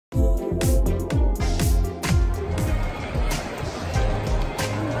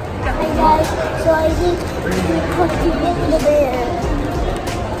excited because you get the bear.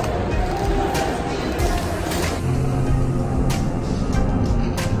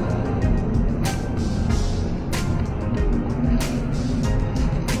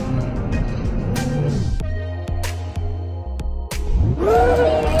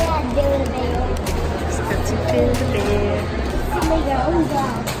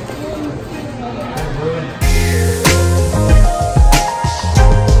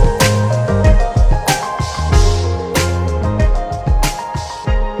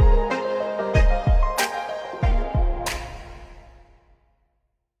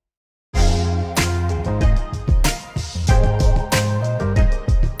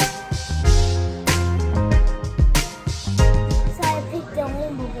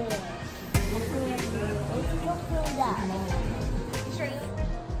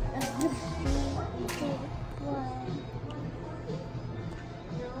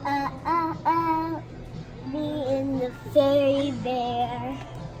 Me and the fairy bear.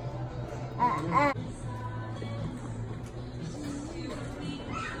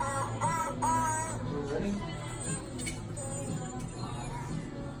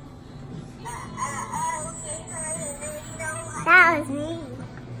 That was me.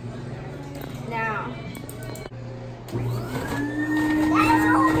 Now. That's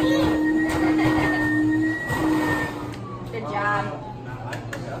me. Good job.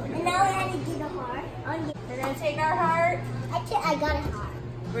 And now we have to get a heart. We're gonna take our heart. I got a heart.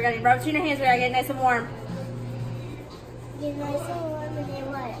 We're gonna rub it in your hands. We gotta get it nice and warm. Get nice and warm and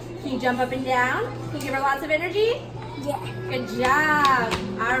then what? Can you jump up and down? Can you give her lots of energy? Yeah. Good job.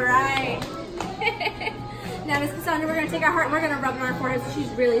 All right. Now, Miss Cassandra, we're gonna take our heart and we're gonna rub it on our forehead so she's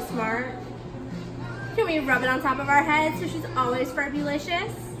really smart. Can we rub it on top of our head so she's always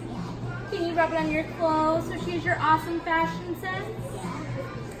fabulicious? Can you rub it on your clothes so she's your awesome fashion sense?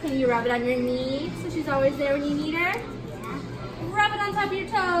 Can you rub it on your knees so she's always there when you need her? Rub it on top of your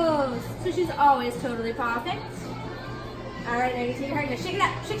toes so she's always totally perfect. All right, now you take your heart, now shake it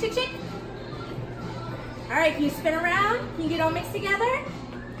up, shake, shake, shake. All right, can you spin around? Can you get all mixed together?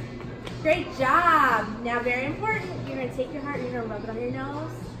 Great job. Now, very important, you're gonna take your heart and you're gonna rub it on your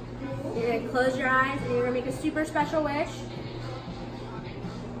nose. You're gonna close your eyes and you're gonna make a super special wish.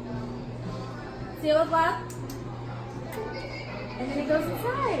 Seal with love. And then it goes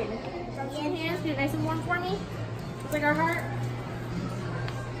inside. Rub your hands, get it nice and warm for me. Just like our heart.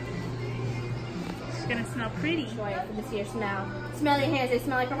 It's gonna smell pretty. Joy, let me see your smell. Smell your hands, they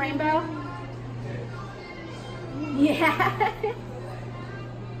smell like a rainbow? Yeah.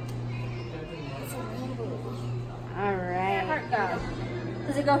 All right. Heart go.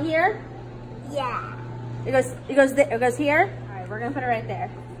 Does it go here? Yeah. It goes here? All right, we're gonna put it right there.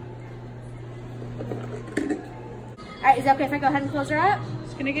 All right, is it okay if I go ahead and close her up?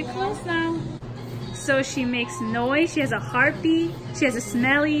 It's gonna get close now. So she makes noise, she has a heartbeat, she has a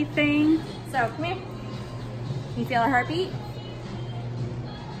smelly thing. So, come here. Can you feel her heartbeat?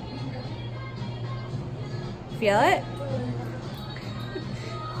 Feel it?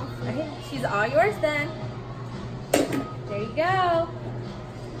 Okay, she's all yours then. There you go.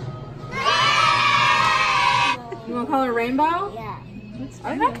 You want to call her Rainbow? Yeah.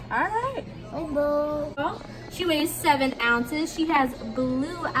 Okay, all right. Rainbow. Well, she weighs 7 ounces. She has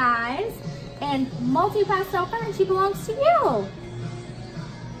blue eyes and multi-pastel fur, and she belongs to you.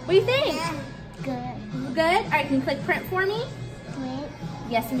 What do you think? Yeah. Good. Good? All right, can you click print for me? Wait.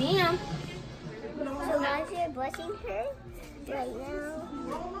 Yes, ma'am. So now you're brushing her right now.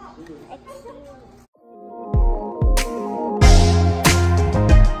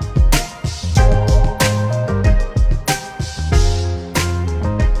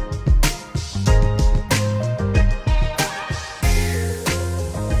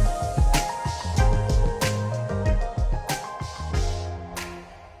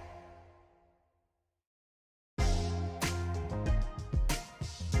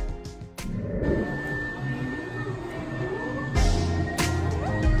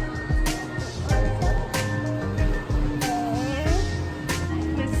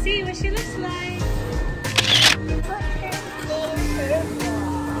 Let's see what she looks like.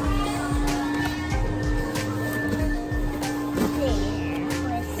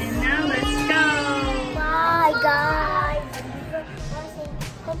 And now let's go. Bye guys.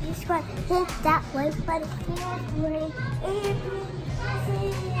 Hope you subscribe. Hit that like button.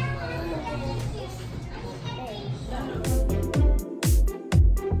 Every